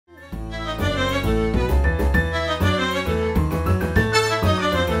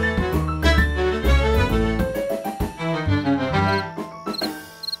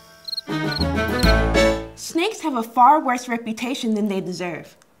snakes have a far worse reputation than they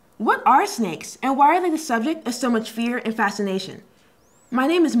deserve. What are snakes, and why are they the subject of so much fear and fascination? My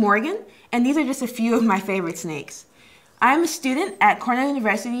name is Morgan, and these are just a few of my favorite snakes. I am a student at Cornell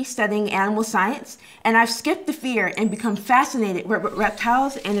University studying animal science, and I've skipped the fear and become fascinated with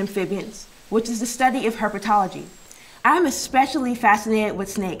reptiles and amphibians, which is the study of herpetology. I am especially fascinated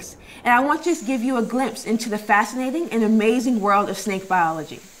with snakes, and I want to just give you a glimpse into the fascinating and amazing world of snake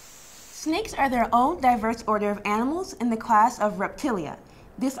biology. Snakes are their own diverse order of animals in the class of Reptilia.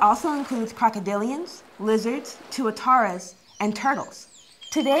 This also includes crocodilians, lizards, tuataras, and turtles.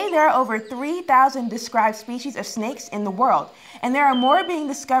 Today, there are over 3,000 described species of snakes in the world, and there are more being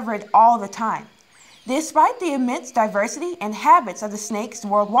discovered all the time. Despite the immense diversity and habits of the snakes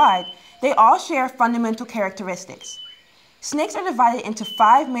worldwide, they all share fundamental characteristics. Snakes are divided into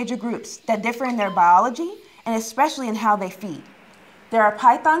 5 major groups that differ in their biology and especially in how they feed. There are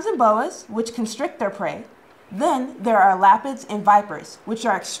pythons and boas, which constrict their prey. Then there are lapids and vipers, which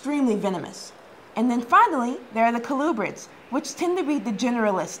are extremely venomous. And then finally, there are the colubrids, which tend to be the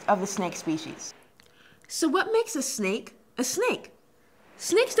generalist of the snake species. So what makes a snake a snake?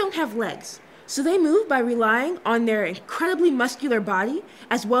 Snakes don't have legs, so they move by relying on their incredibly muscular body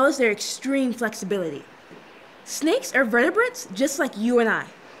as well as their extreme flexibility. Snakes are vertebrates just like you and I.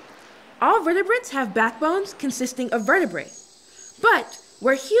 All vertebrates have backbones consisting of vertebrae. But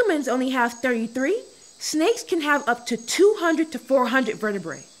where humans only have 33, snakes can have up to 200 to 400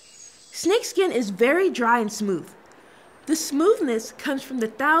 vertebrae. Snake skin is very dry and smooth. The smoothness comes from the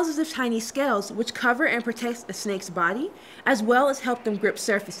thousands of tiny scales which cover and protect a snake's body, as well as help them grip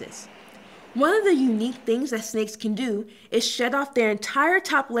surfaces. One of the unique things that snakes can do is shed off their entire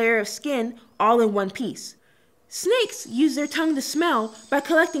top layer of skin all in one piece. Snakes use their tongue to smell by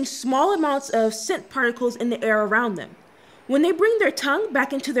collecting small amounts of scent particles in the air around them. When they bring their tongue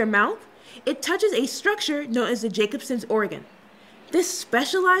back into their mouth, it touches a structure known as the Jacobson's organ. This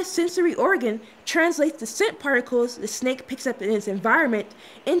specialized sensory organ translates the scent particles the snake picks up in its environment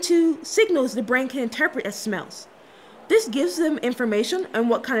into signals the brain can interpret as smells. This gives them information on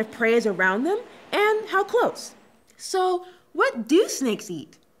what kind of prey is around them and how close. So, what do snakes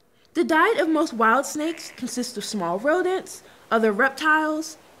eat? The diet of most wild snakes consists of small rodents, other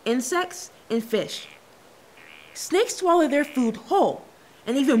reptiles, insects, and fish. Snakes swallow their food whole,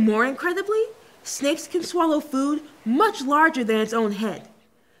 and even more incredibly, snakes can swallow food much larger than its own head.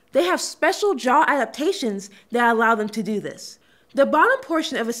 They have special jaw adaptations that allow them to do this. The bottom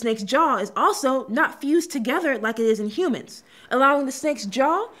portion of a snake's jaw is also not fused together like it is in humans, allowing the snake's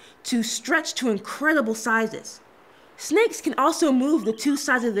jaw to stretch to incredible sizes. Snakes can also move the 2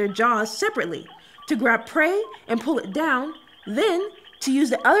 sides of their jaws separately to grab prey and pull it down, then to use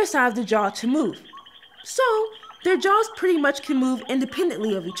the other side of the jaw to move. So, their jaws pretty much can move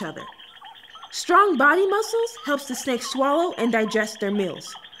independently of each other. Strong body muscles helps the snake swallow and digest their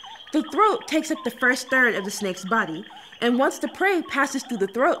meals. The throat takes up the first third of the snake's body, and once the prey passes through the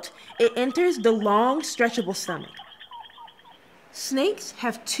throat, it enters the long, stretchable stomach. Snakes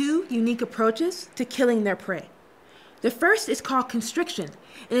have 2 unique approaches to killing their prey. The first is called constriction.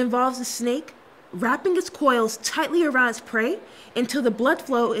 It involves the snake wrapping its coils tightly around its prey until the blood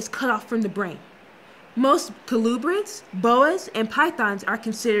flow is cut off from the brain. Most colubrids, boas, and pythons are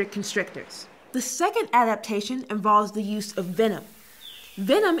considered constrictors. The second adaptation involves the use of venom.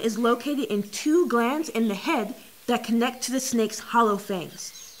 Venom is located in 2 glands in the head that connect to the snake's hollow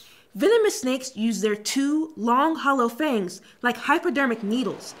fangs. Venomous snakes use their 2 long hollow fangs like hypodermic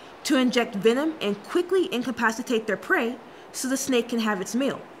needles to inject venom and quickly incapacitate their prey so the snake can have its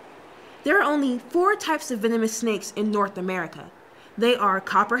meal. There are only 4 types of venomous snakes in North America. They are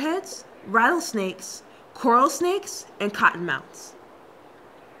copperheads, rattlesnakes, coral snakes, and cottonmouths.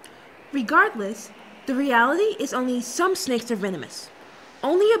 Regardless, the reality is only some snakes are venomous.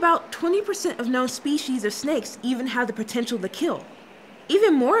 Only about 20% of known species of snakes even have the potential to kill.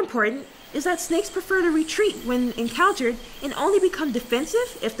 Even more important is that snakes prefer to retreat when encountered and only become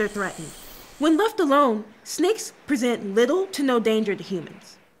defensive if they're threatened. When left alone, snakes present little to no danger to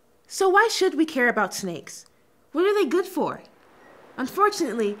humans. So why should we care about snakes? What are they good for?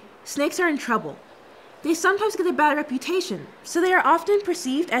 Unfortunately, snakes are in trouble. They sometimes get a bad reputation, so they are often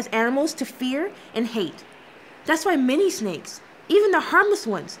perceived as animals to fear and hate. That's why many snakes, even the harmless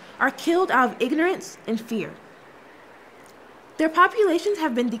ones, are killed out of ignorance and fear. Their populations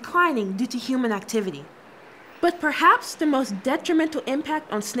have been declining due to human activity. But perhaps the most detrimental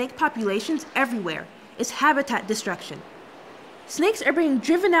impact on snake populations everywhere is habitat destruction. Snakes are being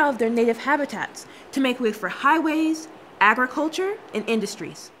driven out of their native habitats to make way for highways, agriculture, and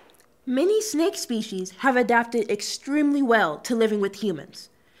industries. Many snake species have adapted extremely well to living with humans.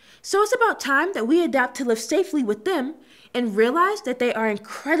 So it's about time that we adapt to live safely with them and realize that they are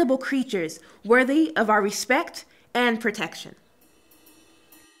incredible creatures worthy of our respect and protection.